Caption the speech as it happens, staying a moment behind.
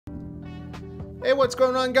Hey, what's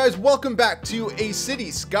going on, guys? Welcome back to a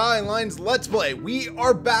Cities Skylines Let's Play. We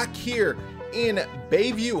are back here in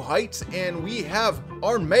Bayview Heights, and we have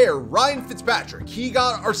our mayor, Ryan Fitzpatrick. He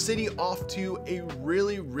got our city off to a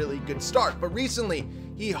really good start, but recently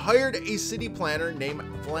he hired a city planner named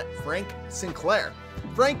Frank Sinclair.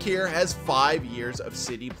 Frank here has 5 years of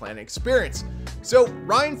city planning experience. So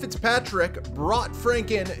Ryan Fitzpatrick brought Frank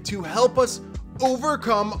in to help us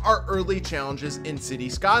overcome our early challenges in City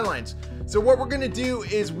Skylines. So what we're going to do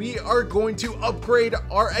is we are going to upgrade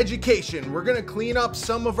our education. We're going to clean up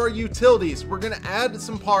some of our utilities. We're going to add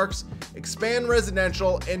some parks, expand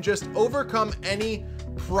residential, and just overcome any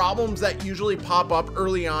problems that usually pop up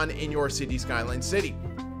early on in your City Skyline city.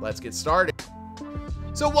 Let's get started.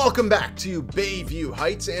 So welcome back to Bayview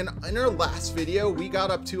Heights, and in our last video we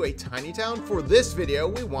got up to a tiny town. For this video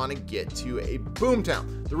we want to get to a boom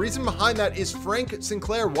town. The reason behind that is Frank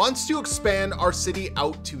Sinclair wants to expand our city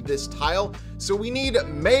out to this tile, so we need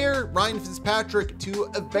Mayor Ryan Fitzpatrick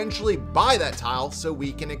to eventually buy that tile so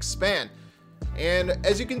we can expand. And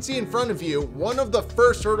as you can see in front of you, one of the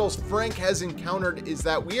first hurdles Frank has encountered is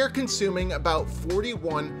that we are consuming about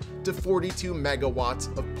 41 to 42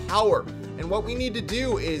 megawatts of power. And what we need to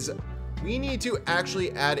do is we need to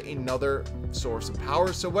actually add another source of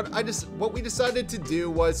power. So what we decided to do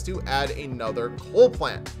was to add another coal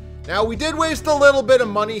plant. Now, we did waste a little bit of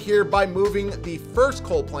money here by moving the first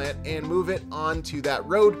coal plant and move it onto that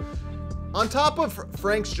road. On top of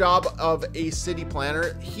Frank's job of a city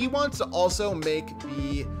planner, he wants to also make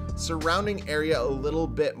the surrounding area a little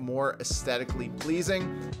bit more aesthetically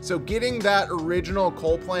pleasing. So getting that original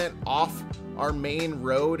coal plant off our main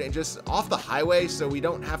road and just off the highway so we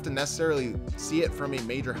don't have to necessarily see it from a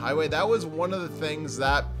major highway, that was one of the things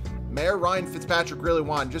that Mayor Ryan Fitzpatrick really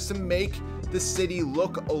wanted, just to make the city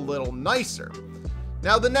look a little nicer.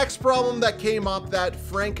 Now, the next problem that came up that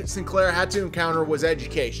Frank Sinclair had to encounter was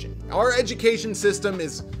education. Our education system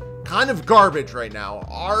is kind of garbage right now.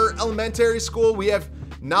 Our elementary school, we have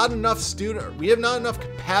not enough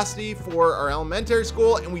capacity for our elementary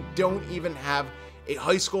school, and we don't even have a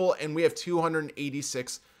high school, and we have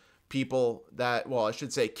 286 people that, well, I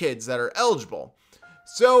should say kids that are eligible.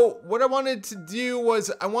 So what I wanted to do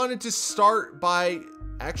was I wanted to start by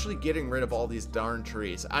actually getting rid of all these darn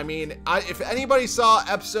trees. I mean, if anybody saw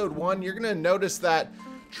episode 1, you're gonna notice that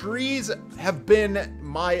trees have been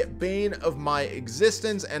my bane of my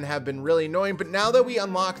existence and have been really annoying, but now that we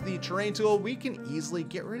unlock the terrain tool, we can easily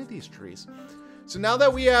get rid of these trees. So now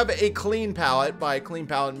that we have a clean palette, by clean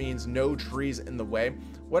palette means no trees in the way,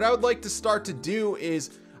 what I would like to start to do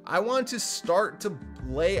is I want to start to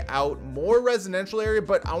lay out more residential area,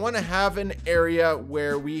 but I want to have an area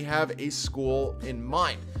where we have a school in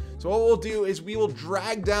mind. So what we'll do is we will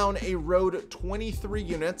drag down a road 23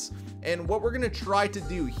 units, and what we're going to try to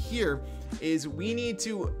do here is we need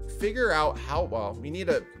to figure out how, well, we need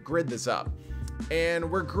to grid this up. And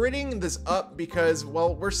we're gridding this up because,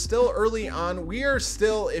 well, we're still early on. We are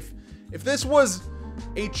still, if this was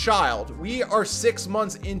a child, we are 6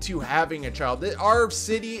 months into having a child. Our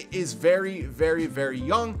city is very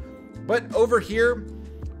young, but over here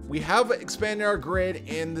we have expanded our grid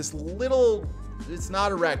in this little, it's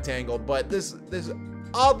not a rectangle, but this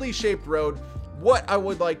oddly shaped road. What I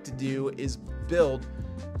would like to do is build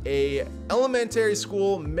a elementary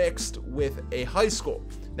school mixed with a high school.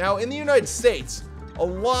 Now, in the United States, a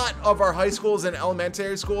lot of our high schools and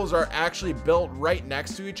elementary schools are actually built right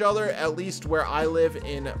next to each other, at least where I live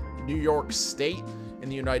in New York State in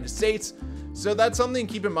the United States. So that's something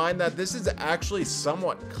to keep in mind, that this is actually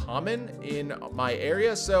somewhat common in my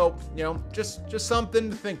area. So, you know, just something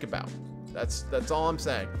to think about. That's all I'm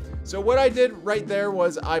saying. So what I did right there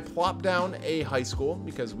was I plopped down a high school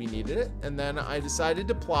because we needed it, and then I decided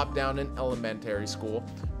to plop down an elementary school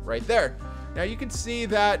right there. Now you can see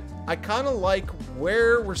that I kind of like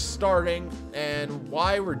where we're starting and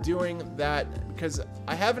why we're doing that, because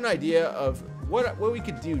I have an idea of what we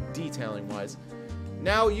could do detailing wise.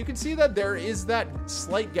 Now you can see that there is that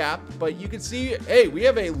slight gap, but you can see, hey, we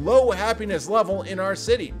have a low happiness level in our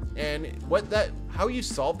city, and how you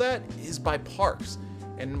solve that is by parks.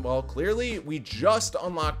 And well, clearly we just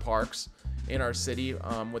unlocked parks in our city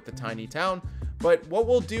with the tiny town. But what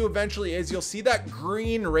we'll do eventually is you'll see that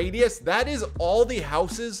green radius. That is all the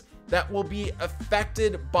houses that will be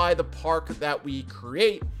affected by the park that we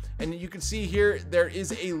create. And you can see here, there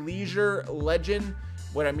is a leisure legend.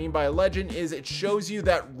 What I mean by a legend is it shows you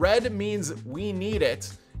that red means we need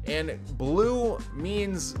it, and blue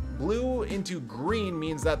into green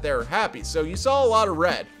means that they're happy. So you saw a lot of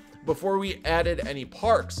red before we added any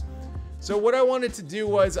parks. So what I wanted to do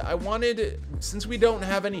was since we don't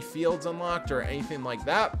have any fields unlocked or anything like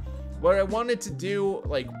that, what I wanted to do,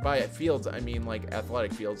 like by fields, I mean like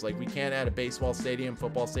athletic fields, like we can't add a baseball stadium,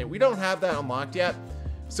 football stadium. We don't have that unlocked yet.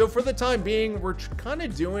 So for the time being, we're kind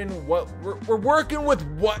of doing what we're working with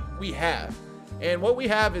what we have. And what we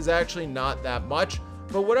have is actually not that much.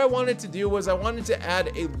 But what I wanted to do was I wanted to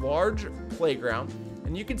add a large playground.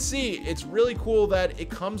 And you can see it's really cool that it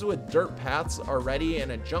comes with dirt paths already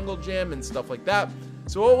and a jungle gym and stuff like that.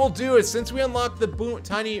 So what we'll do is, since we unlocked the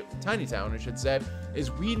tiny town, I should say, is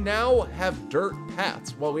we now have dirt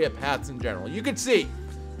paths. Well, we have paths in general. You can see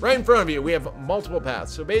right in front of you, we have multiple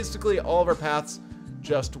paths. So basically all of our paths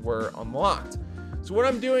just were unlocked. So what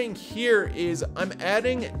I'm doing here is I'm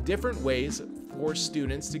adding different ways for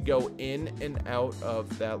students to go in and out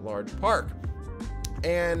of that large park.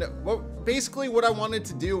 And basically what I wanted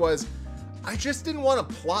to do was, I just didn't want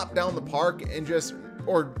to plop down the park and just,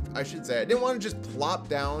 or I should say, I didn't want to just plop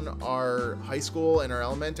down our high school and our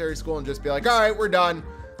elementary school and just be like, all right, we're done.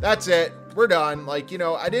 That's it. We're done. Like, you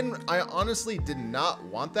know, I honestly did not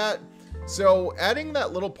want that. So adding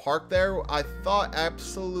that little park there, I thought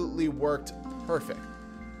absolutely worked perfect.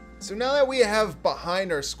 So now that we have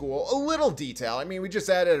behind our school a little detail, I mean, we just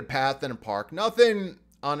added a path and a park, nothing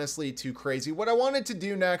honestly too crazy. What I wanted to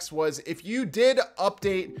do next was, if you did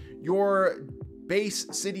update your base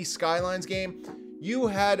Cities Skylines game, you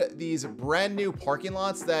had these brand new parking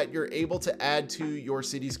lots that you're able to add to your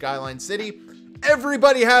Cities Skylines city.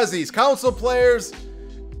 Everybody has these. Console players,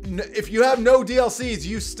 if you have no DLCs,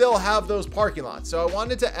 you still have those parking lots. So I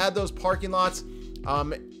wanted to add those parking lots.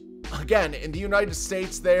 Again, in the United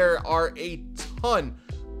States, there are a ton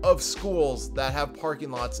of schools that have parking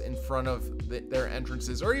lots in front of their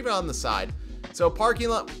entrances, or even on the side. So parking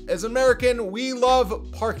lot, as American, we love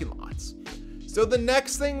parking lots. So the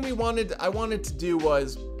next thing I wanted to do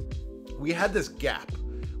was, we had this gap.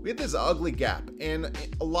 We had this ugly gap. And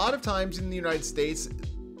a lot of times in the United States,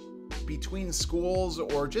 between schools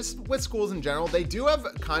or just with schools in general, they do have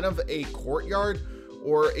kind of a courtyard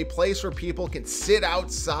or a place where people can sit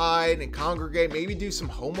outside and congregate, maybe do some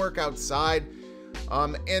homework outside.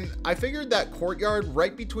 And I figured that courtyard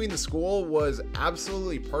right between the school was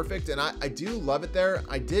absolutely perfect, and I do love it there.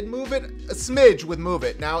 I did move it a smidge with Move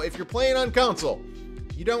It. Now, if you're playing on console,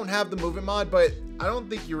 you don't have the Move It mod, but I don't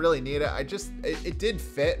think you really need it. It did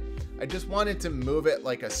fit. I just wanted to move it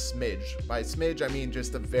like a smidge. By smidge, I mean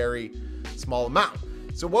just a very small amount.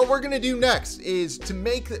 So what we're gonna do next is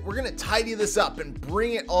we're gonna tidy this up and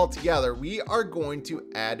bring it all together. We are going to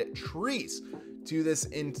add trees to this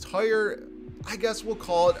entire, I guess we'll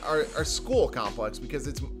call it our school complex, because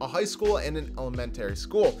it's a high school and an elementary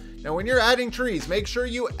school. Now, when you're adding trees, make sure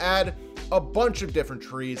you add a bunch of different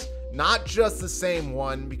trees, not just the same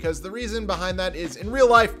one, because the reason behind that is, in real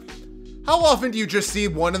life, how often do you just see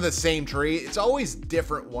one and the same tree? It's always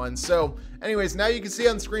different ones. So anyways, now you can see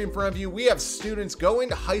on the screen in front of you, we have students going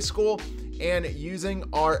to high school and using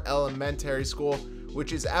our elementary school,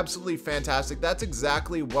 which is absolutely fantastic. That's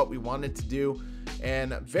exactly what we wanted to do,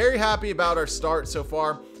 and very happy about our start so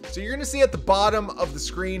far. So you're gonna see at the bottom of the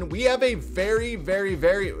screen, we have a very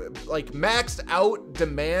like maxed out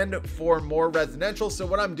demand for more residential. So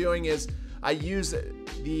what I'm doing is I use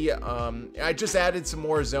I just added some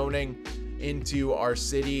more zoning into our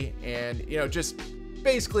city, and you know, just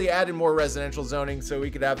basically added more residential zoning so we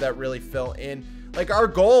could have that really fill in. Like, our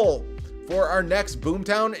goal for our next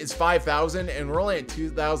boomtown is 5,000, and we're only at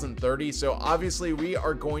 2,030. So obviously we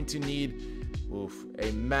are going to need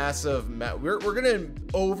a massive we're gonna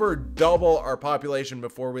over double our population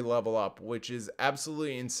before we level up, which is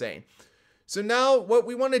absolutely insane. So now what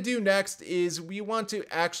we want to do next is we want to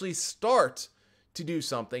actually start to do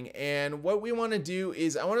something. And what we want to do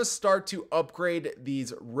is I want to start to upgrade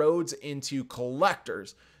these roads into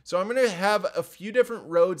collectors. So I'm going to have a few different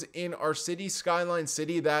roads in our Cities Skylines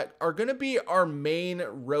city that are going to be our main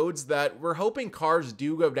roads that we're hoping cars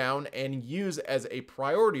do go down and use as a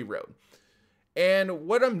priority road. And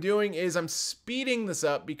what I'm doing is I'm speeding this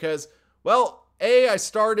up because, well, I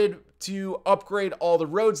started to upgrade all the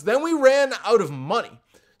roads, then we ran out of money.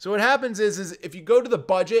 So what happens is if you go to the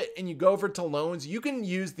budget and you go over to loans, you can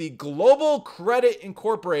use the Global Credit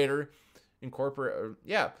Incorporator,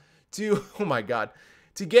 to, oh my God,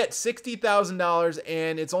 to get $60,000,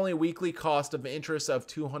 and it's only a weekly cost of interest of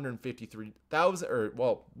 $253,000, or,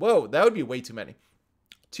 well, whoa, that would be way too many,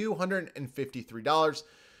 $253.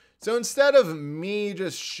 So instead of me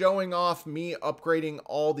just showing off me upgrading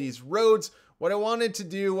all these roads, what I wanted to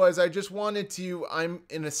do was I'm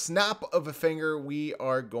in a snap of a finger, we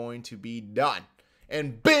are going to be done.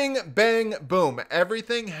 And bing, bang, boom,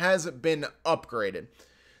 everything has been upgraded.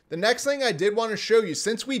 The next thing I did want to show you,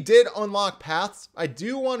 since we did unlock paths, I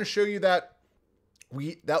do want to show you that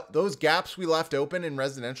those gaps we left open in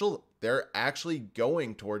residential, they're actually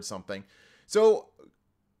going towards something. So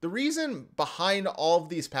the reason behind all of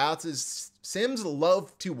these paths is Sims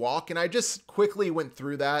love to walk, and I just quickly went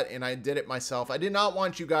through that and I did it myself. I did not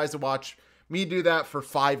want you guys to watch me do that for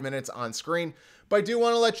 5 minutes on screen, but I do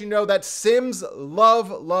want to let you know that Sims love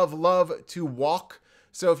to walk.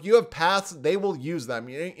 So if you have paths, they will use them.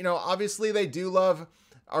 You know, obviously they do love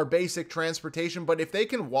our basic transportation, but if they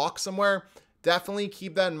can walk somewhere, definitely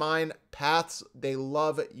keep that in mind. Paths, they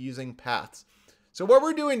love using paths. So what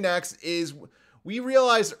we're doing next is we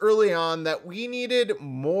realized early on that we needed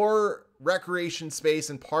more recreation space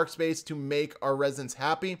and park space to make our residents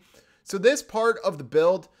happy. So this part of the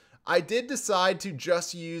build, I did decide to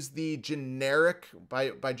just use the generic,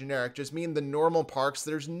 by generic, just mean the normal parks.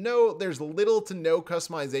 There's little to no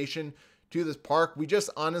customization to this park. We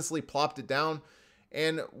just honestly plopped it down.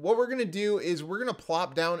 And what we're going to do is we're going to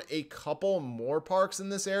plop down a couple more parks in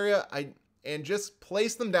this area and just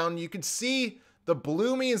place them down. You can see the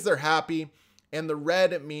blue means they're happy and the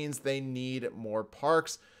red means they need more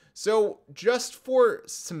parks. So just for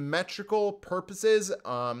symmetrical purposes,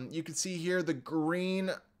 you can see here the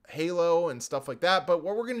green halo and stuff like that. But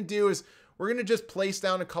what we're going to do is we're going to just place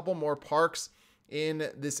down a couple more parks in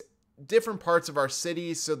this different parts of our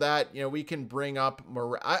city so that, you know, we can bring up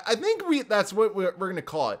morale. I think that's what we're going to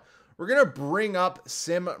call it. We're going to bring up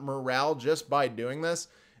sim morale just by doing this.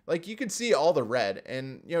 Like you can see all the red,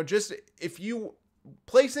 and, you know, just if you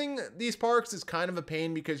placing these parks is kind of a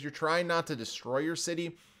pain because you're trying not to destroy your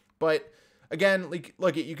city. But again, like,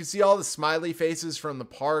 look, you can see all the smiley faces from the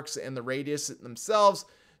parks and the radius themselves.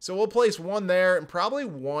 So we'll place one there and probably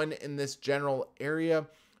one in this general area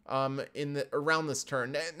around this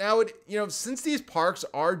turn. Now, you know, since these parks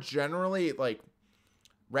are generally like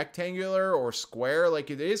rectangular or square,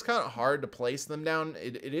 like it is kind of hard to place them down.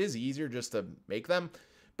 It is easier just to make them.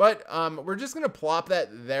 But we're just going to plop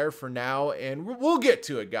that there for now, and we'll get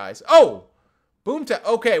to it, guys. Oh, Boomtown.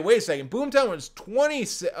 Okay, wait a second. Boomtown was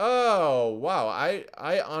 26. Oh, wow.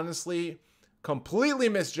 I honestly completely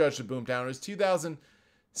misjudged the Boomtown. It was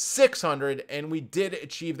 2,600, and we did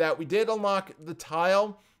achieve that. We did unlock the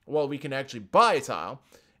tile. Well, we can actually buy a tile.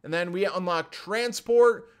 And then we unlocked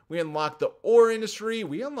transport. We unlocked the ore industry.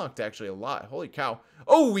 We unlocked actually a lot. Holy cow.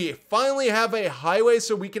 Oh, we finally have a highway,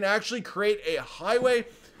 so we can actually create a highway.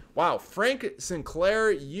 Wow, Frank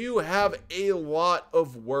Sinclair, you have a lot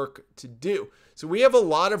of work to do. So we have a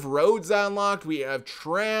lot of roads unlocked. We have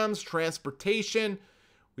trams, transportation.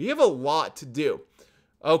 We have a lot to do.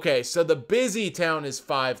 Okay, so the busy town is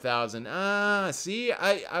 5,000. See,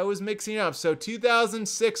 I was mixing up. So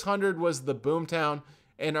 2,600 was the boomtown,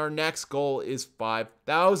 and our next goal is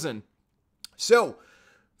 5,000. So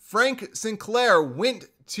Frank Sinclair went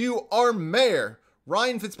to our mayor,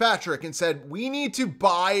 Ryan Fitzpatrick, and said, we need to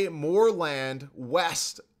buy more land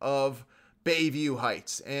west of Bayview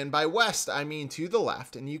Heights. And by west, I mean to the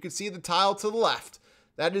left. And you can see the tile to the left.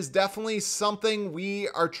 That is definitely something we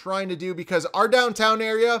are trying to do because our downtown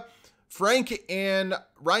area, Frank and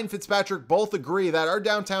Ryan Fitzpatrick both agree that our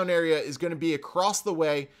downtown area is going to be across the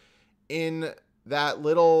way in that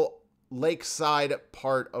little lakeside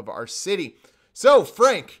part of our city. So,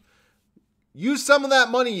 Frank, use some of that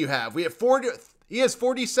money you have. He has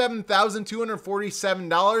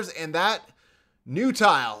 $47,247, and that new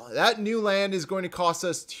tile, that new land is going to cost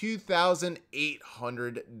us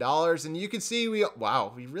 $2,800. And you can see we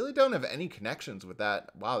really don't have any connections with that.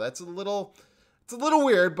 Wow, it's a little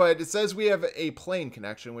weird, but it says we have a plane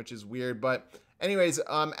connection, which is weird. But anyways,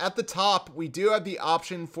 at the top, we do have the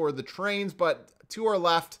option for the trains, but to our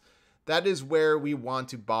left, that is where we want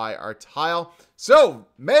to buy our tile. So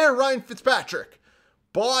Mayor Ryan Fitzpatrick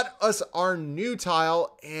bought us our new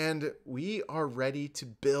tile, and we are ready to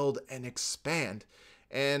build and expand.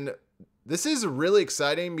 And this is really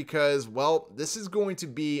exciting because, well, this is going to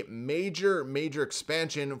be major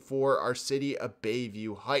expansion for our city of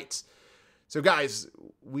Bayview Heights. So guys,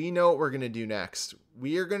 we know what we're going to do next.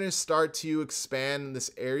 We are going to start to expand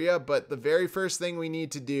this area, but the very first thing we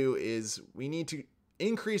need to do is we need to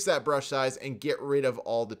increase that brush size and get rid of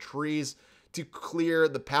all the trees to clear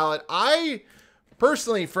the palette. I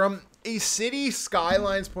personally, from a City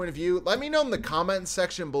Skylines point of view, let me know in the comment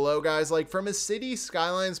section below, guys. Like, from a City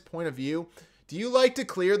Skylines point of view, do you like to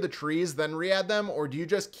clear the trees, then re-add them, or do you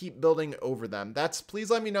just keep building over them? Please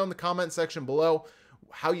let me know in the comment section below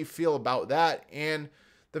how you feel about that. And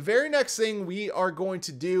the very next thing we are going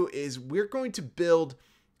to do is we're going to build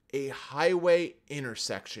a highway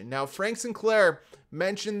intersection. Now, Frank Sinclair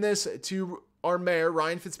mentioned this to our mayor,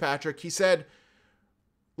 Ryan Fitzpatrick. He said,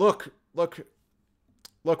 look,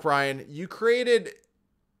 Ryan, you created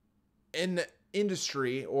an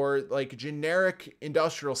industry or like generic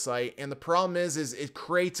industrial site, and the problem is it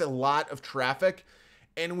creates a lot of traffic,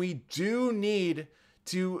 and we do need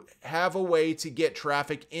to have a way to get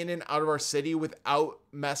traffic in and out of our city without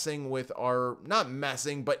messing with our, not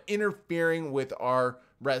messing, but interfering with our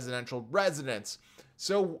residential residents.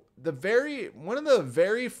 So one of the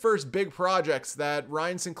very first big projects that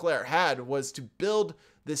Ryan Sinclair had was to build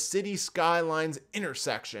the Cities Skylines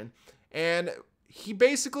intersection. And he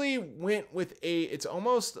basically went with it's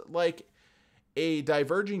almost like a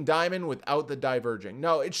diverging diamond without the diverging.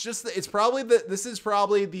 No, this is probably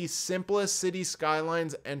the simplest Cities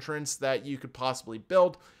Skylines entrance that you could possibly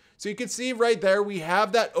build. So you can see right there, we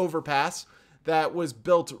have that overpass that was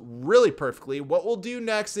built really perfectly. What we'll do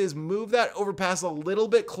next is move that overpass a little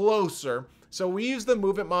bit closer. So we use the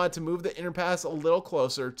movement mod to move the underpass a little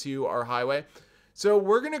closer to our highway. So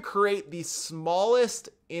we're going to create the smallest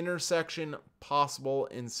intersection possible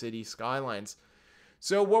in City Skylines.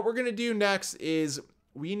 So what we're going to do next is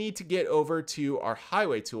we need to get over to our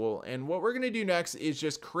highway tool. And what we're going to do next is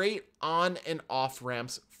just create on and off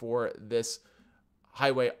ramps for this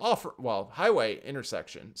highway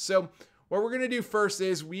intersection. So what we're going to do first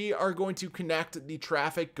is we are going to connect the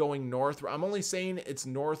traffic going north. I'm only saying it's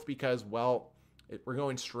north because, well, we're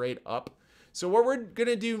going straight up. So what we're going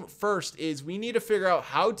to do first is we need to figure out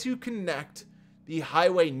how to connect the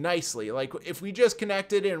highway nicely. Like if we just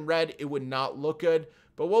connected in red, it would not look good.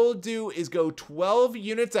 But what we'll do is go 12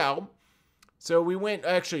 units out. So we went,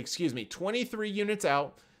 actually, excuse me, 23 units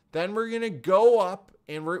out. Then we're going to go up,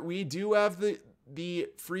 and we do have the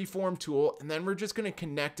freeform tool, and then we're just going to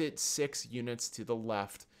connect it 6 units to the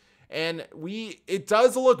left. And it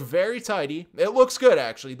does look very tidy. It looks good,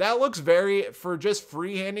 actually. That looks for just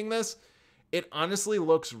freehanding this, it honestly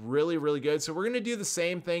looks really, really good. So we're going to do the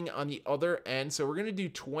same thing on the other end. So we're going to do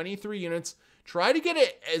 23 units. Try to get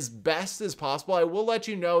it as best as possible. I will let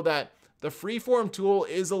you know that the freeform tool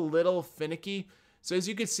is a little finicky. So as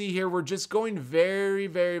you can see here, we're just going very,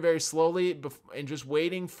 very, very slowly and just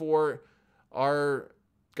waiting for our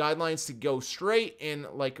guidelines to go straight. And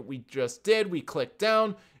like we just did, we clicked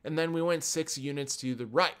down and then we went 6 units to the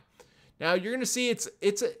right. Now you're going to see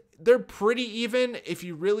they're pretty even. If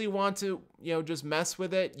you really want to, just mess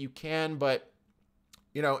with it, you can, but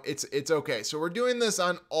it's okay. So we're doing this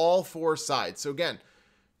on all 4 sides. So again,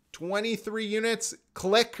 23 units,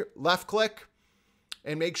 left click,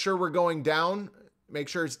 and make sure we're going down. Make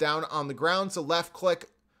sure it's down on the ground. So left click,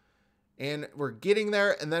 and we're getting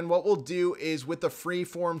there. And then what we'll do is with the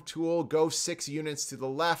freeform tool, go 6 units to the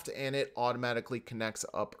left, and it automatically connects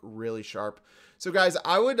up really sharp. So guys,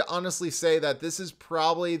 I would honestly say that this is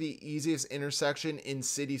probably the easiest intersection in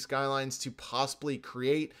City Skylines to possibly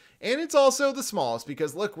create. And it's also the smallest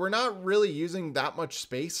because look, we're not really using that much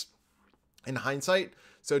space in hindsight.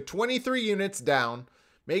 So 23 units down,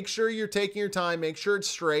 make sure you're taking your time, make sure it's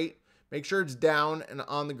straight, make sure it's down and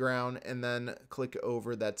on the ground, and then click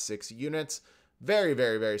over that 6 units. Very,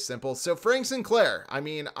 very, very simple. So Frank Sinclair, I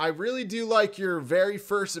mean, I really do like your very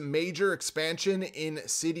first major expansion in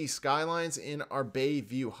City Skylines in our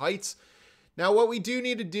Bayview Heights. Now, what we do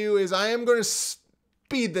need to do is I am going to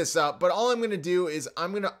speed this up, but all I'm going to do is I'm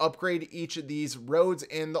going to upgrade each of these roads.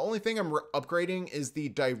 And the only thing I'm upgrading is the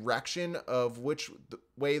direction of which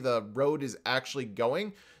way the road is actually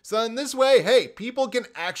going. So in this way, hey, people can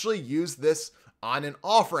actually use this on and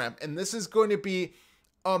off ramp. And this is going to be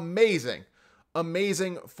amazing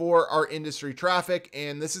for our industry traffic,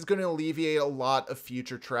 and this is going to alleviate a lot of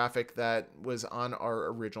future traffic that was on our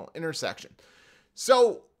original intersection.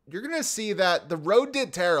 So you're going to see that the road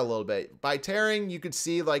did tear a little bit. By tearing, you could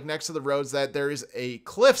see like next to the roads that there is a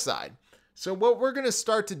cliffside. So what we're going to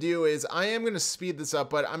start to do is I am going to speed this up,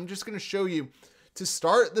 but I'm just going to show you to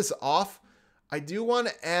start this off. I do want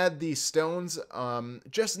to add these stones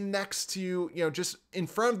just next to, just in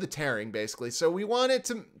front of the tearing basically. So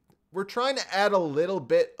we're trying to add a little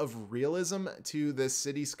bit of realism to this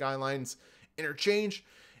City Skylines interchange.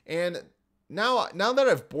 And now that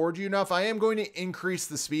I've bored you enough, I am going to increase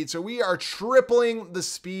the speed. So we are tripling the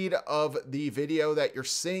speed of the video that you're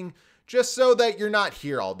seeing just so that you're not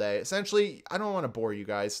here all day. Essentially, I don't want to bore you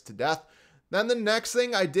guys to death. Then the next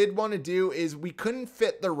thing I did want to do is we couldn't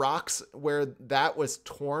fit the rocks where that was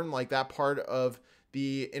torn, like that part of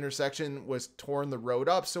the intersection was torn the road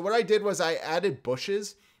up. So what I did was I added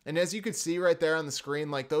bushes. And as you can see right there on the screen,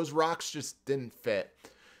 like those rocks just didn't fit.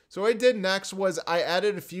 So what I did next was I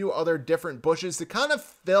added a few other different bushes to kind of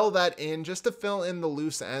fill that in, just to fill in the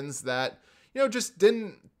loose ends that, just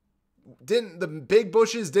the big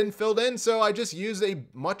bushes didn't fill in. So I just used a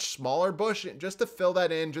much smaller bush just to fill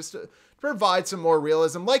that in, just to provide some more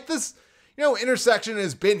realism. Like this, you know, intersection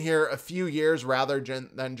has been here a few years rather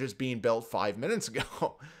than just being built 5 minutes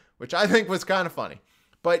ago, which I think was kind of funny.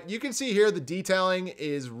 But you can see here the detailing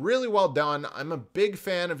is really well done. I'm a big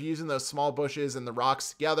fan of using those small bushes and the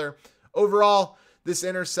rocks together. Overall, this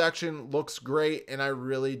intersection looks great, and I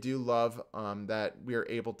really do love that we are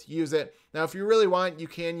able to use it. Now, if you really want, you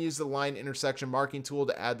can use the line intersection marking tool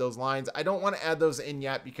to add those lines. I don't want to add those in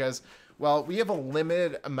yet because, well, we have a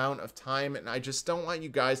limited amount of time, and I just don't want you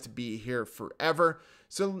guys to be here forever.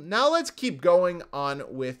 So now let's keep going on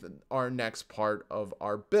with our next part of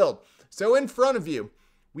our build. So in front of you,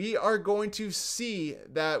 we are going to see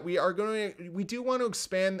that we do want to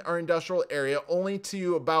expand our industrial area only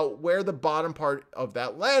to about where the bottom part of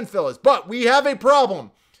that landfill is. But we have a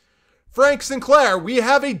problem. Frank Sinclair, we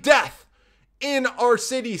have a death in our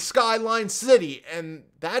city, Skyline City, and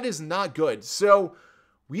that is not good. So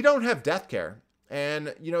we don't have death care.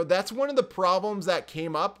 And, you know, that's one of the problems that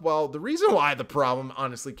came up. Well, the reason why the problem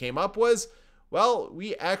honestly came up was, well,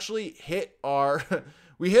 we actually hit our...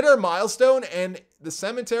 we hit our milestone and the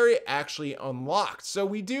cemetery actually unlocked. So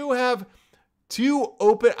we do have two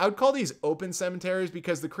open, I would call these open cemeteries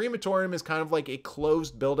because the crematorium is kind of like a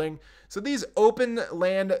closed building. So these open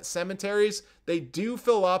land cemeteries, they do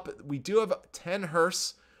fill up. We do have 10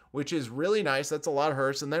 hearse, which is really nice. That's a lot of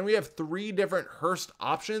hearse. And then we have 3 different hearse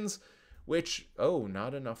options, which, oh,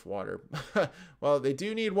 not enough water. Well, they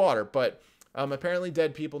do need water, but apparently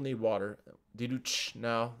dead people need water.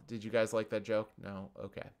 No. Did you guys like that joke? No.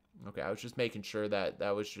 Okay. I was just making sure that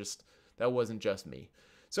that wasn't just me.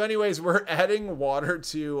 So anyways, we're adding water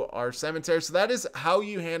to our cemetery. So that is how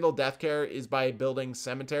you handle death care, is by building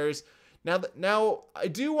cemeteries. Now I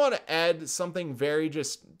do want to add something very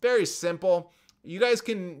simple. You guys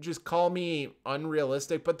can just call me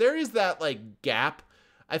unrealistic, but there is that like gap.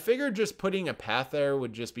 I figured just putting a path there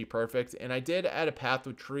would just be perfect. And I did add a path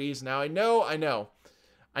with trees. Now I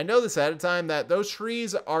know this ahead of time that those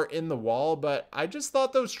trees are in the wall, but I just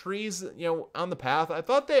thought those trees, you know, on the path, I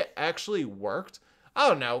thought they actually worked. I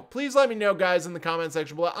don't know. Please let me know, guys, in the comment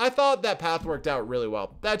section below. I thought that path worked out really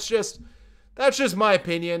well. That's just my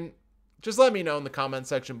opinion. Just let me know in the comment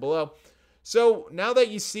section below. So now that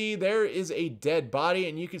you see there is a dead body,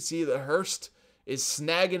 and you can see the hearse is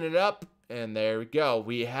snagging it up, and there we go.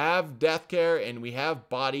 We have death care, and we have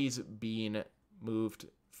bodies being moved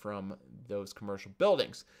from those commercial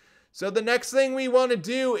buildings. So the next thing we want to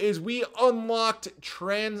do is we unlocked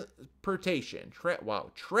transportation.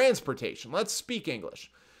 Transportation. Let's speak English.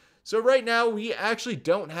 So right now we actually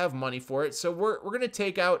don't have money for it. So we're going to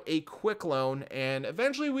take out a quick loan, and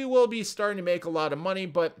eventually we will be starting to make a lot of money,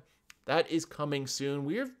 but that is coming soon.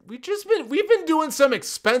 We've been doing some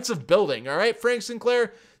expensive building. All right, Frank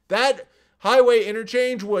Sinclair, that highway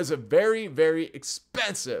interchange was very, very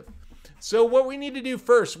expensive. So what we need to do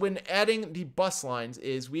first when adding the bus lines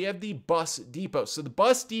is we have the bus depot. So the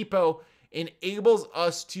bus depot enables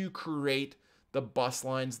us to create the bus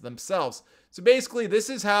lines themselves. So basically this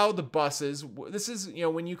is how the buses, you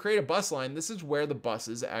know, when you create a bus line, this is where the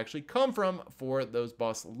buses actually come from for those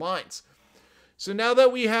bus lines. So now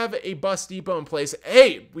that we have a bus depot in place,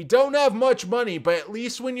 hey, we don't have much money, but at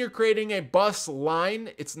least when you're creating a bus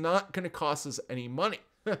line, it's not going to cost us any money.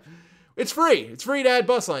 It's free. It's free to add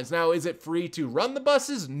bus lines. Now, is it free to run the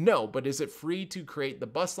buses? No, but is it free to create the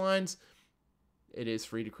bus lines? It is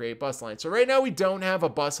free to create bus lines. So right now we don't have a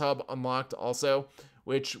bus hub unlocked also,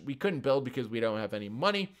 which we couldn't build because we don't have any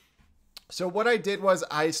money. So what I did was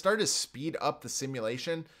I started to speed up the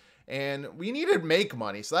simulation, and we needed to make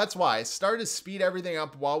money. So that's why I started to speed everything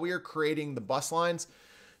up while we were creating the bus lines.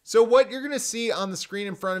 So what you're going to see on the screen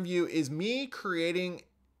in front of you is me creating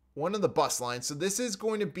one of the bus lines. So this is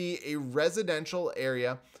going to be a residential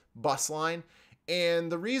area bus line.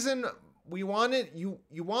 And the reason we want it, you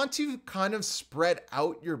want to kind of spread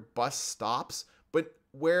out your bus stops, but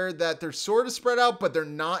where that they're sort of spread out, but they're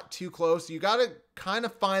not too close. You got to kind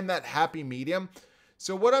of find that happy medium.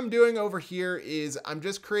 So what I'm doing over here is I'm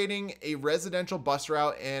just creating a residential bus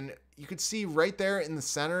route, and you can see right there in the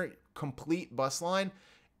center, complete bus line.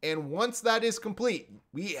 And once that is complete,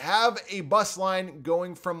 we have a bus line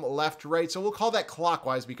going from left to right. So we'll call that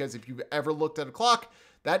clockwise, because if you've ever looked at a clock,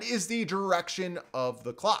 that is the direction of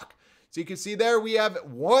the clock. So you can see there we have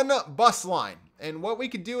one bus line. And what we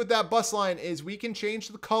could do with that bus line is we can change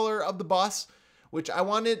the color of the bus, which I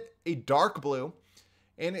wanted a dark blue.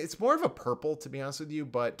 And it's more of a purple, to be honest with you,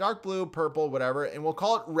 but dark blue, purple, whatever. And we'll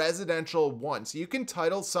call it residential 1. So you can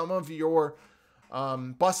title some of your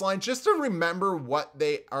bus lines just to remember what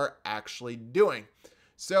they are actually doing.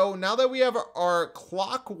 So now that we have our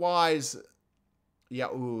clockwise Yeah,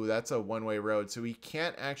 ooh, that's a one-way road. So we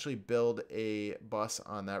can't actually build a bus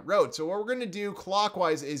on that road. So what we're going to do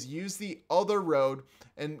clockwise is use the other road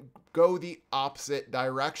and go the opposite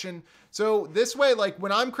direction. So this way, like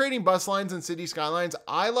when I'm creating bus lines in City Skylines,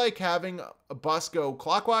 I like having a bus go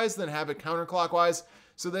clockwise than have it counterclockwise.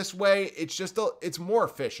 So this way, it's more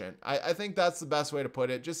efficient. I think that's the best way to put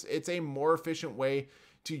it. Just it's a more efficient way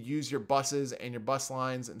to use your buses and your bus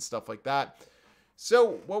lines and stuff like that.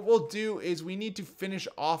 So what we'll do is we need to finish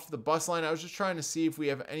off the bus line. I was just trying to see if we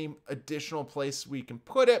have any additional place we can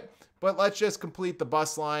put it, but let's just complete the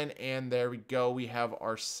bus line. And there we go. We have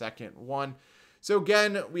our second one. So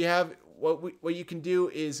again, we have what you can do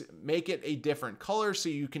is make it a different color so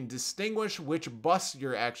you can distinguish which bus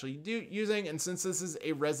you're actually using. And since this is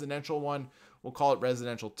a residential one, we'll call it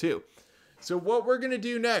residential 2. So what we're going to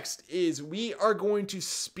do next is we are going to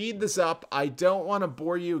speed this up. I don't want to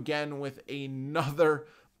bore you again with another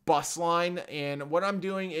bus line. And what I'm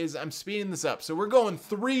doing is I'm speeding this up. So we're going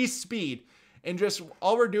 3 speed. And just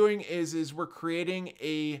all we're doing is we're creating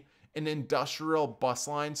an industrial bus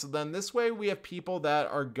line. So then this way we have people that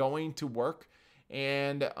are going to work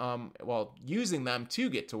and well, using them to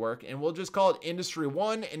get to work. And we'll just call it Industry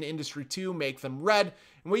 1 and Industry 2, make them red.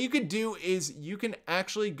 And what you could do is you can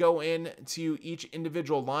actually go in to each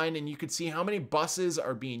individual line and you could see how many buses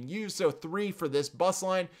are being used. So 3 for this bus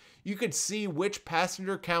line. You could see which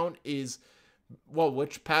passenger count is, well,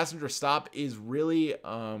 which passenger stop is really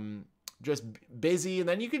just busy. And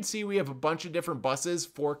then you can see we have a bunch of different buses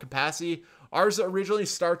for capacity. Ours originally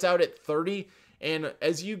starts out at 30. And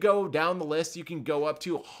as you go down the list, you can go up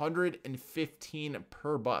to 115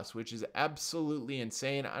 per bus, which is absolutely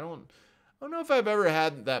insane. I don't know if I've ever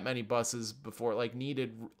had that many buses before, like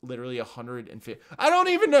needed literally 150. I don't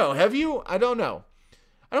even know. Have you? I don't know.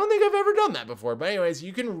 I don't think I've ever done that before. But anyways,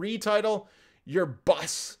 you can retitle your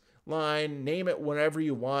bus line, name it whatever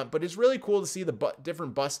you want. But it's really cool to see the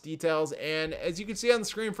different bus details. And as you can see on the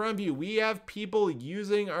screen in front of you, we have people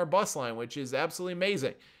using our bus line, which is absolutely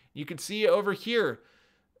amazing. You can see over here,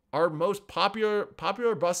 our most popular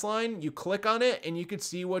bus line. You click on it and you can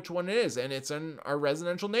see which one it is. And it's in our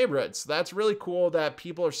residential neighborhood. So that's really cool that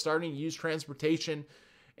people are starting to use transportation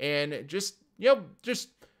and just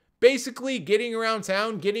basically getting around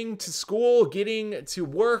town, getting to school, getting to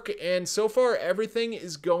work. And so far, everything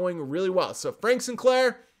is going really well. So Frank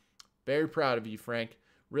Sinclair, very proud of you, Frank.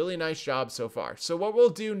 Really nice job so far. So what we'll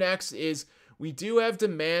do next is we do have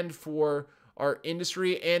demand for our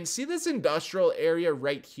industry, and see this industrial area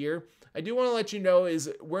right here. I do want to let you know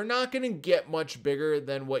is we're not going to get much bigger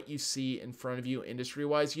than what you see in front of you industry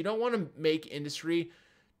wise. You don't want to make industry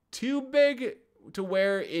too big to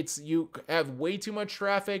where you have way too much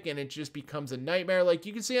traffic and it just becomes a nightmare. Like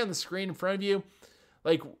you can see on the screen in front of you,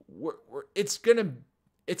 like it's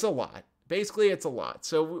a lot. Basically, it's a lot.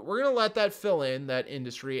 So we're going to let that fill in that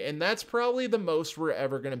industry, and that's probably the most we're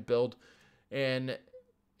ever going to build. And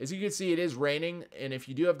as you can see, it is raining, and if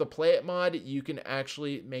you do have the Play It mod, you can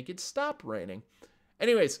actually make it stop raining.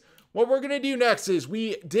 Anyways, what we're going to do next is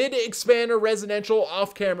we did expand our residential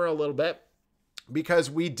off camera a little bit because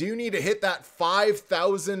we do need to hit that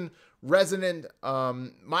 5,000 resident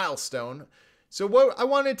milestone. So what I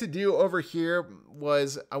wanted to do over here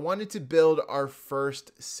was I wanted to build our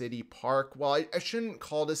first city park. Well, I shouldn't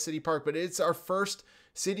call it a city park, but it's our first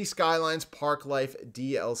City Skylines Park Life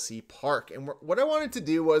DLC park. And what I wanted to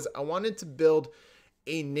do was I wanted to build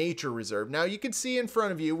a nature reserve. Now you can see in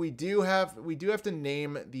front of you, we do have to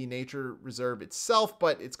name the nature reserve itself,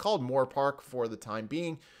 but it's called Moore Park for the time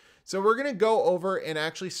being. So we're going to go over and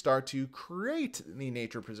actually start to create the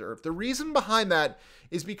nature preserve. The reason behind that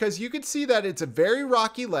is because you can see that it's a very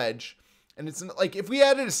rocky ledge. And it's like, if we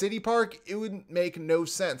added a city park, it would make no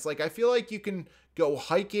sense. Like, I feel like you can go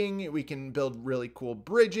hiking. We can build really cool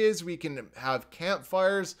bridges. We can have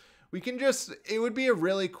campfires. It would be a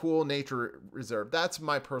really cool nature reserve. That's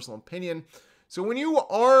my personal opinion. So when you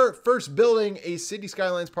are first building a City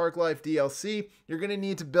Skylines Park Life DLC, you're going to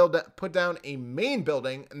need to put down a main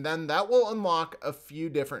building, and then that will unlock a few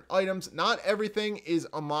different items. Not everything is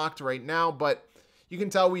unlocked right now, but you can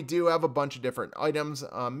tell we do have a bunch of different items,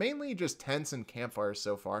 mainly just tents and campfires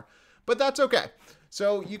so far, but that's okay.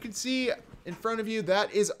 So you can see in front of you,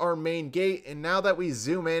 that is our main gate. And now that we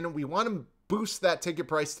zoom in, we want to boost that ticket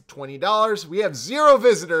price to $20. We have 0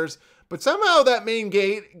 visitors, but somehow that main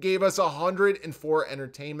gate gave us 104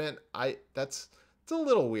 entertainment. It's a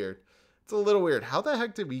little weird. It's a little weird. How the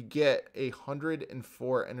heck did we get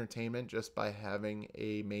 104 entertainment just by having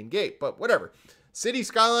a main gate? But whatever. City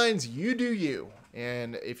Skylines, you do you.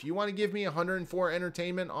 And if you want to give me 104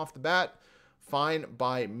 entertainment off the bat, fine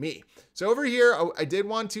by me. So over here, I did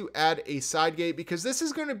want to add a side gate because this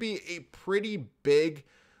is going to be a pretty big,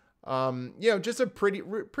 just a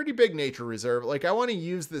pretty big nature reserve. Like I want to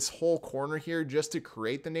use this whole corner here just to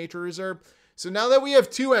create the nature reserve. So now that we have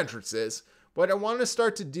 2 entrances, what I want to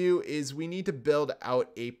start to do is we need to build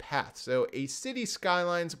out a path. So a Cities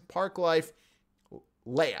Skylines park life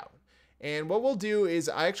layout. And what we'll do is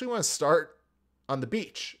I actually want to start on the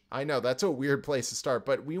beach. I know that's a weird place to start,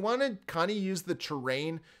 but we want to kind of use the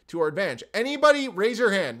terrain to our advantage. Anybody raise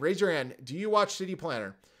your hand, Do you watch City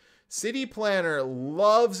Planner? City Planner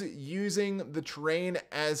loves using the terrain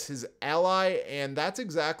as his ally, and that's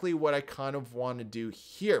exactly what I kind of want to do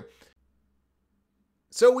here.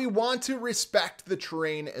 So we want to respect the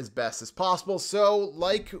terrain as best as possible. So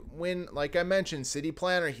like I mentioned, City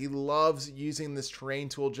Planner, he loves using this terrain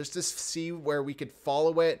tool just to see where we could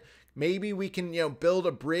follow it. Maybe we can, build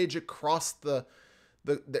a bridge across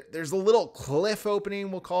there's a little cliff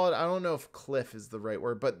opening, we'll call it. I don't know if cliff is the right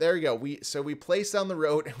word, but there you go. We placed down the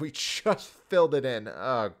road and we just filled it in.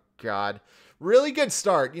 Oh God, really good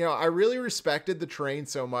start. I really respected the terrain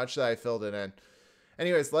so much that I filled it in.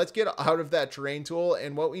 Anyways, let's get out of that terrain tool.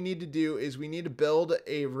 And what we need to do is we need to build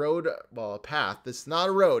a road, a path. This is not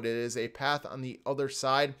a road. It is a path on the other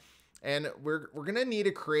side. And we're going to need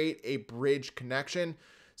to create a bridge connection.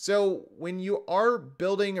 So when you are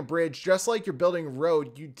building a bridge, just like you're building a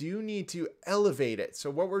road, you do need to elevate it. So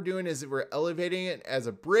what we're doing is we're elevating it as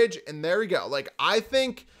a bridge. And there we go. Like, I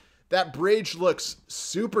think that bridge looks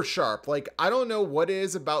super sharp. Like, I don't know what it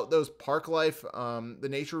is about those park life, the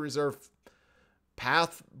nature reserve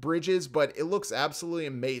path bridges, but it looks absolutely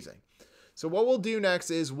amazing. So what we'll do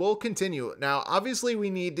next is we'll continue. Now, obviously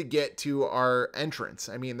we need to get to our entrance.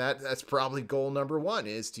 I mean, that's probably goal number 1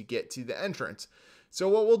 is to get to the entrance. So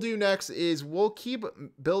what we'll do next is we'll keep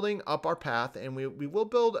building up our path, and we will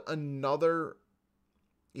build another,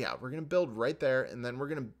 we're going to build right there, and then we're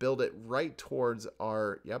going to build it right towards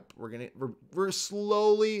our, we're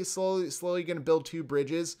slowly going to build 2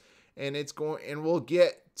 bridges, and we'll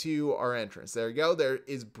get to our entrance. There you go. There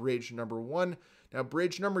is bridge number 1. Now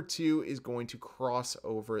bridge number 2 is going to cross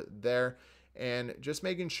over there, and just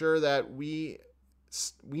making sure that we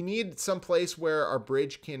need some place where our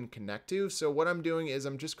bridge can connect to. So what I'm doing is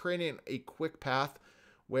I'm just creating a quick path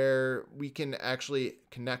where we can actually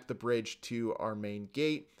connect the bridge to our main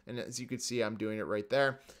gate. And as you can see, I'm doing it right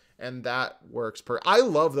there. And that works I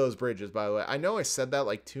love those bridges, by the way. I know I said that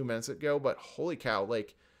like 2 minutes ago, but holy cow,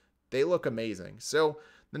 like they look amazing. So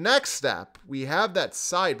the next step, we have that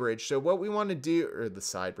side bridge. So what we want to do, or the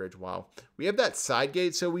side bridge, wow. We have that side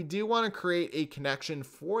gate. So we do want to create a connection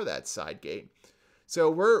for that side gate. So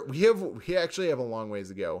we actually have a long ways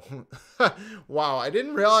to go. Wow, I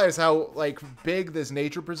didn't realize how like big this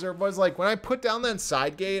nature preserve was. Like when I put down that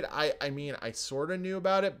side gate, I mean, I sort of knew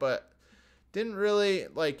about it, but it didn't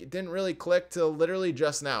really click till literally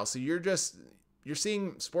just now. So you're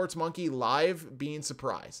seeing Sports Monkey live being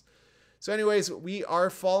surprised. So anyways, we are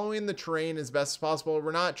following the terrain as best as possible.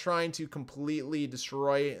 We're not trying to completely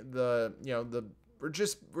destroy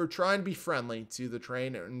we're trying to be friendly to the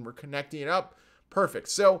terrain, and we're connecting it up. Perfect.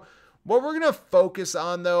 So what we're going to focus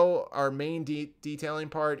on, though, our main detailing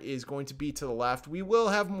part is going to be to the left. We will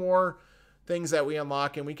have more things that we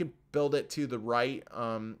unlock, and we can build it to the right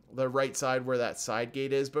side where that side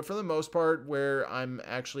gate is. But for the most part, where I'm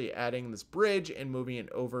actually adding this bridge and moving it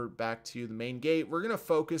over back to the main gate, we're going to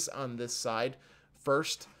focus on this side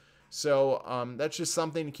first. So that's just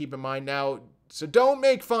something to keep in mind now. So don't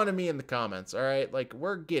make fun of me in the comments, all right? Like,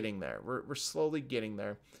 we're getting there. We're slowly getting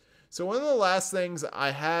there. So one of the last things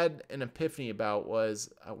I had an epiphany about was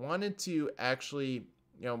I wanted to actually,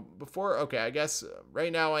 I guess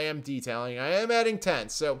right now I am detailing. I am adding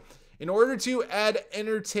tents. So in order to add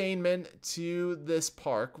entertainment to this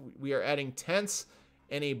park, we are adding tents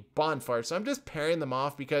and a bonfire. So I'm just pairing them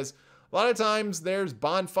off because a lot of times there's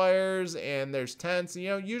bonfires and there's tents.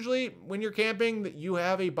 Usually when you're camping, you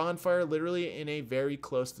have a bonfire literally in a very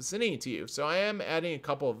close vicinity to you. So I am adding a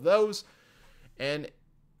couple of those, and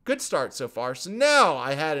good start so far. So now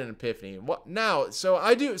I had an epiphany. What now? So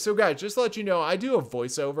guys, just to let you know, I do a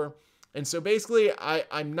voiceover. And so basically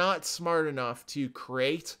I'm not smart enough to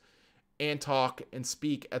create and talk and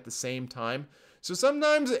speak at the same time. So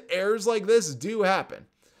sometimes errors like this do happen.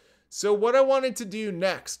 So what I wanted to do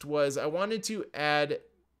next was I wanted to add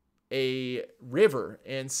a river,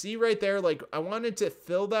 and see right there, like I wanted to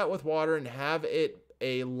fill that with water and have it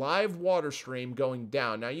a live water stream going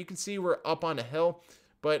down. Now you can see we're up on a hill.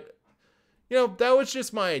 But, that was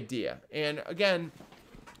just my idea. And again,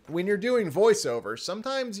 when you're doing voiceover,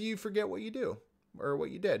 sometimes you forget what you do or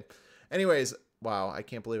what you did. Anyways, Wow, I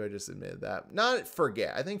can't believe I just admitted that. Not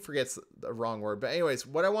forget. I think forget's the wrong word. But anyways,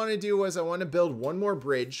 what I want to do was I want to build one more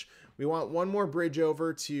bridge. We want one more bridge over.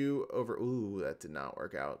 Ooh, that did not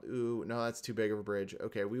work out. Ooh, no, that's too big of a bridge.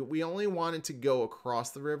 Okay, we only wanted to go across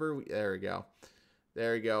the river. There we go.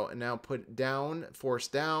 There we go. And now put down, force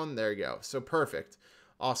down. There you go. So perfect.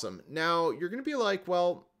 Awesome. Now you're going to be like,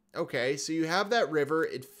 well, okay, so you have that river.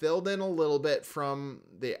 It filled in a little bit from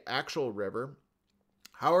the actual river.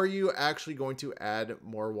 How are you actually going to add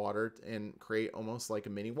more water and create almost like a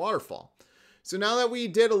mini waterfall? So now that we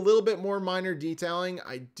did a little bit more minor detailing,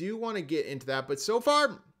 I do want to get into that. But so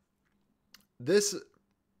far, this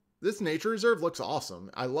nature reserve looks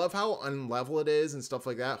awesome. I love how unlevel it is and stuff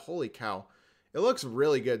like that. Holy cow. It looks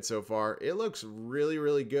really good so far. It looks really,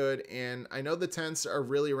 really good. And I know the tents are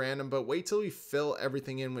really random, but wait till we fill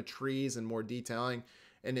everything in with trees and more detailing,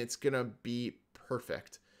 and it's going to be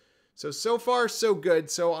perfect. So far, so good.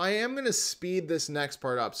 So I am going to speed this next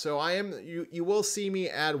part up. So you will see me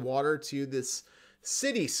add water to this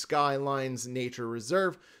Cities Skylines nature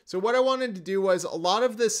reserve. So what I wanted to do was, a lot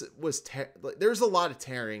of this was, there's a lot of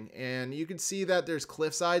tearing, and you can see that there's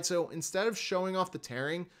cliffside. So instead of showing off the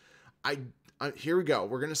tearing, here we go.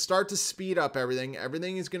 We're going to start to speed up everything.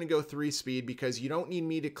 Everything is going to go 3 speed because you don't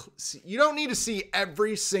need to see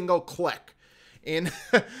every single click. And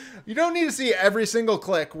you don't need to see every single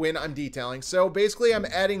click when I'm detailing. So basically I'm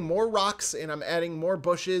adding more rocks and I'm adding more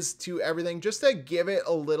bushes to everything just to give it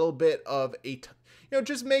a little bit of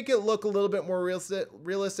just make it look a little bit more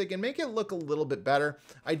realistic and make it look a little bit better.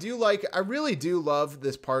 I really do love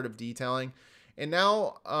this part of detailing. And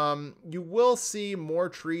now you will see more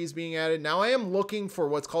trees being added. Now I am looking for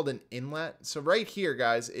what's called an inlet. So right here,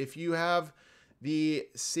 guys, if you have the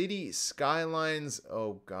City Skylines,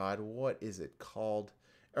 oh God, what is it called?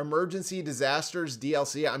 Emergency Disasters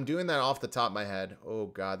DLC. I'm doing that off the top of my head. Oh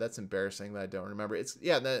God, that's embarrassing that I don't remember. It's,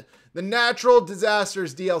 yeah, the Natural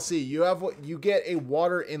Disasters DLC. You get a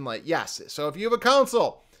water inlet. Yes. So if you have a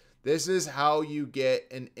console, this is how you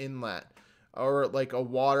get an inlet. Or like a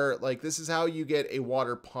water, like this is how you get a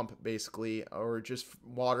water pump basically, or just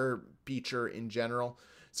water feature in general.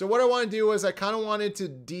 So what I want to do is I kind of wanted to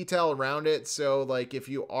detail around it. So like if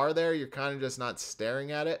you are there, you're kind of just not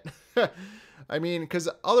staring at it. I mean, because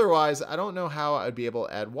otherwise I don't know how I'd be able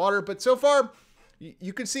to add water. But so far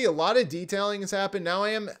you can see a lot of detailing has happened. Now I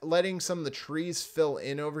am letting some of the trees fill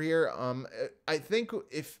in over here. I think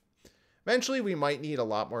if eventually we might need a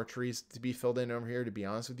lot more trees to be filled in over here, to be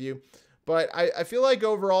honest with you. But I feel like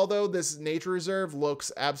overall, though, this nature reserve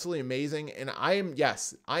looks absolutely amazing. And I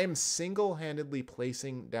am single-handedly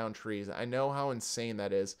placing down trees. I know how insane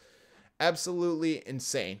that is. Absolutely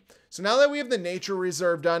insane. So now that we have the nature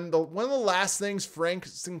reserve done, one of the last things Frank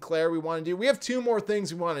Sinclair we want to do, we have 2 more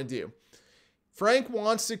things we want to do. Frank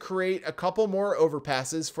wants to create a couple more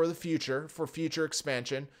overpasses for the future, for future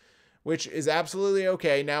expansion, which is absolutely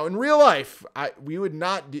okay. Now, in real life, we would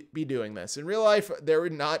not be doing this. In real life, there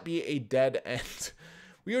would not be a dead end.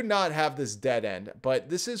 We would not have this dead end, but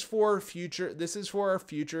this is for future. This is for our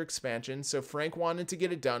future expansion. So Frank wanted to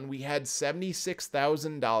get it done. We had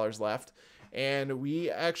 $76,000 left, and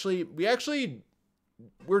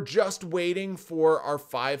we're just waiting for our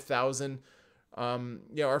 5,000.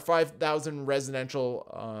 Our 5,000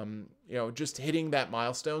 residential. Just hitting that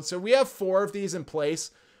milestone. So we have 4 of these in place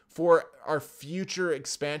for our future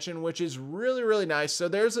expansion, which is really, really nice. So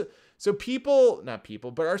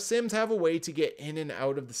our Sims have a way to get in and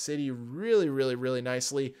out of the city really, really, really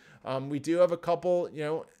nicely. We do have a couple,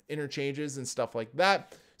 interchanges and stuff like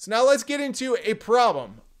that. So now let's get into a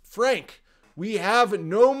problem. Frank, we have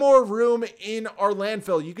no more room in our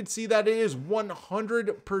landfill. You can see that it is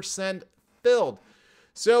 100% filled.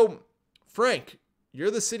 So Frank, you're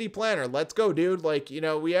the city planner. Let's go, dude.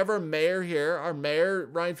 We have our mayor here. Our mayor,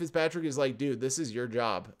 Ryan Fitzpatrick, is like, dude, this is your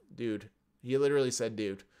job. Dude. He literally said,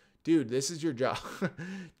 dude. Dude, this is your job.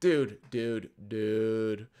 Dude,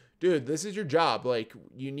 this is your job. Like,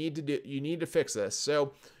 you need to fix this.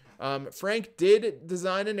 So, Frank did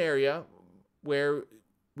design an area where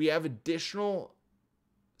we have additional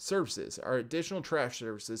services, our additional trash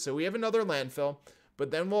services. So we have another landfill. But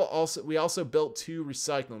then we also built 2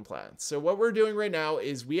 recycling plants. So what we're doing right now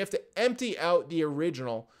is we have to empty out the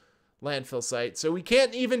original landfill site. So we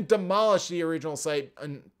can't even demolish the original site,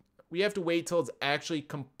 and we have to wait till it's actually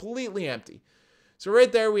completely empty. So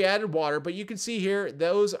right there we added water, but you can see here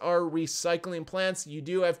those are recycling plants. You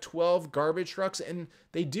do have 12 garbage trucks, and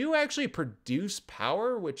they do actually produce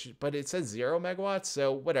power, but it says 0 megawatts.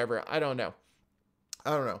 So whatever, I don't know.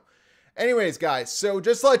 Anyways, guys, so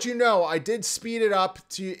just to let you know, I did speed it up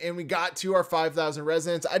and we got to our 5,000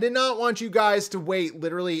 residents. I did not want you guys to wait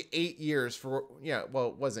literally 8 years for, well,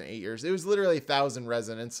 it wasn't 8 years. It was literally 1,000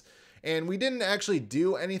 residents. And we didn't actually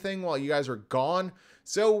do anything while you guys were gone.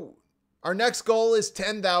 So our next goal is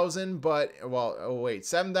 10,000, but, well, oh wait,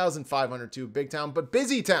 7,500 to Big Town, but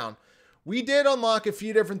Busy Town. We did unlock a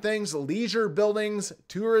few different things, leisure buildings,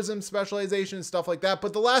 tourism specialization, stuff like that.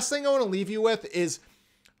 But the last thing I want to leave you with is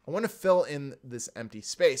I want to fill in this empty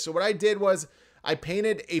space. So what I did was I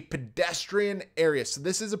painted a pedestrian area. So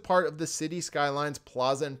this is a part of the Cities Skylines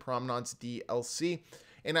Plaza and Promenades DLC.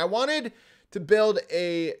 And I wanted to build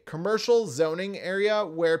a commercial zoning area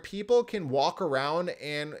where people can walk around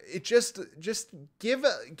and it just give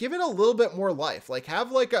it a little bit more life. Like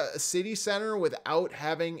have like a city center without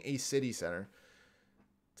having a city center.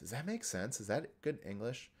 Does that make sense? Is that good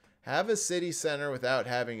English? Have a city center without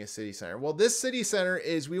having a city center. Well, this city center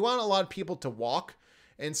is, we want a lot of people to walk.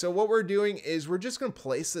 And so what we're doing is we're just going to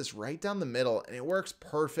place this right down the middle and it works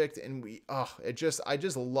perfect. And I just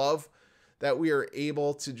love that we are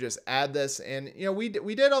able to just add this. And, we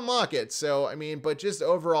did unlock it. So, I mean, but just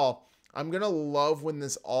overall, I'm going to love when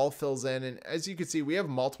this all fills in. And as you can see, we have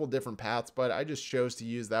multiple different paths, but I just chose to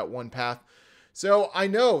use that one path. So I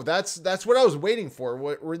know that's what I was waiting for.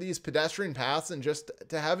 What were these pedestrian paths, and just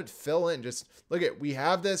to have it fill in, just look at, we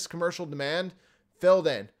have this commercial demand filled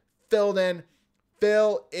in, fill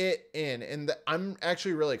it in. And I'm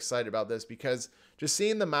actually really excited about this because just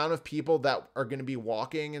seeing the amount of people that are going to be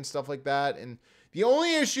walking and stuff like that. And the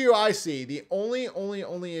only issue I see, the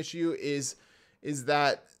only issue is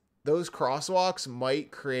that those crosswalks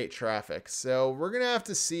might create traffic. So we're going to have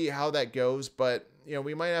to see how that goes, but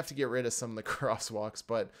we might have to get rid of some of the crosswalks,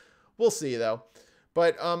 but we'll see though.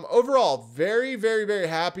 But overall, very, very, very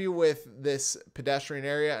happy with this pedestrian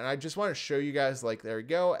area. And I just want to show you guys, like, there we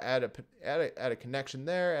go. Add a connection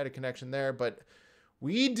there, add a connection there. But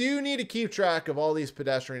we do need to keep track of all these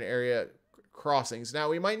pedestrian area crossings. Now,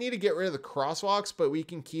 we might need to get rid of the crosswalks, but we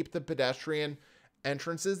can keep the pedestrian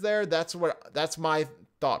entrances there. That's my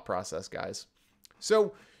thought process, guys. So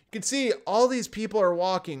you can see all these people are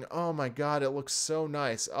walking. Oh my God, it looks so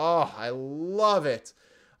nice. Oh, I love it.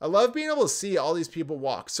 I love being able to see all these people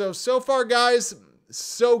walk. So far, guys,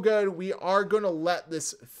 so good. We are going to let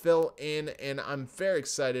this fill in, and I'm very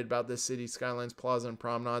excited about this Cities Skylines Plaza and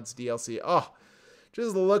Promenades DLC. Oh,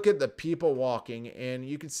 just look at the people walking, and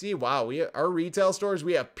you can see, wow, our retail stores,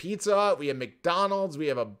 we have Pizza Hut, we have McDonald's, we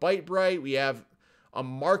have a Bite Bright, we have a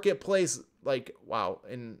marketplace. Like, wow.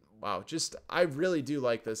 And wow, I really do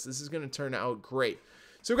like this. This is going to turn out great.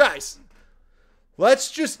 So guys, let's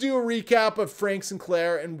just do a recap of Frank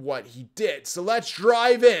Sinclair and what he did. So let's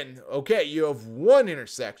drive in. Okay, you have one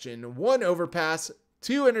intersection, one overpass,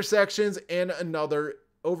 two intersections, and another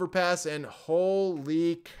overpass. And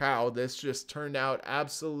holy cow, this just turned out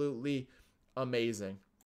absolutely amazing.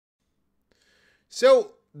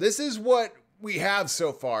 So this is what we have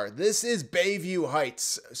so far. This is Bayview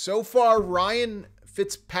Heights. So far, Mayor Ryan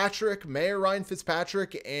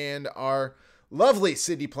Fitzpatrick, and our lovely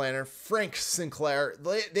city planner, Frank Sinclair,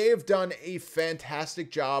 they have done a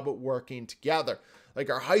fantastic job working together.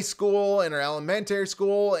 Like our high school and our elementary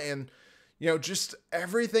school, and just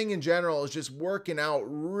everything in general is just working out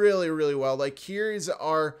really, really well. Like here's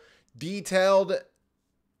our detailed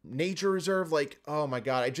nature reserve. Like, oh my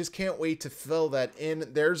God, I just can't wait to fill that in.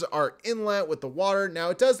 There's our inlet with the water. Now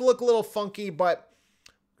it does look a little funky, but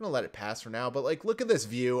I'm gonna let it pass for now. But like, look at this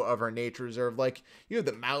view of our nature reserve. Like you have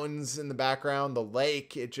the mountains in the background, the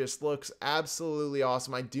lake. It just looks absolutely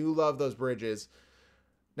awesome. I do love those bridges.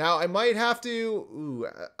 Now I might have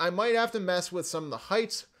to mess with some of the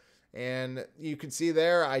heights, and you can see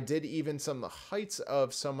there, I did even some of the heights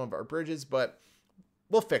of some of our bridges, but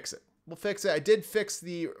we'll fix it. I did fix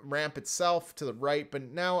the ramp itself to the right,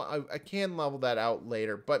 but now I can level that out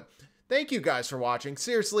later. But thank you guys for watching.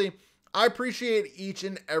 Seriously, I appreciate each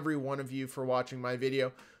and every one of you for watching my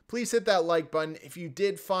video. Please hit that like button. If you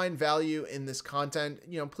did find value in this content,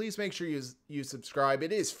 please make sure you subscribe.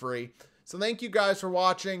 It is free. So thank you guys for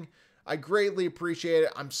watching. I greatly appreciate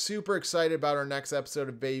it. I'm super excited about our next episode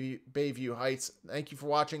of Bayview Heights. Thank you for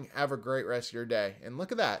watching. Have a great rest of your day. And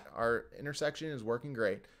look at that. Our intersection is working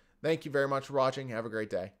great. Thank you very much for watching. Have a great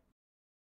day.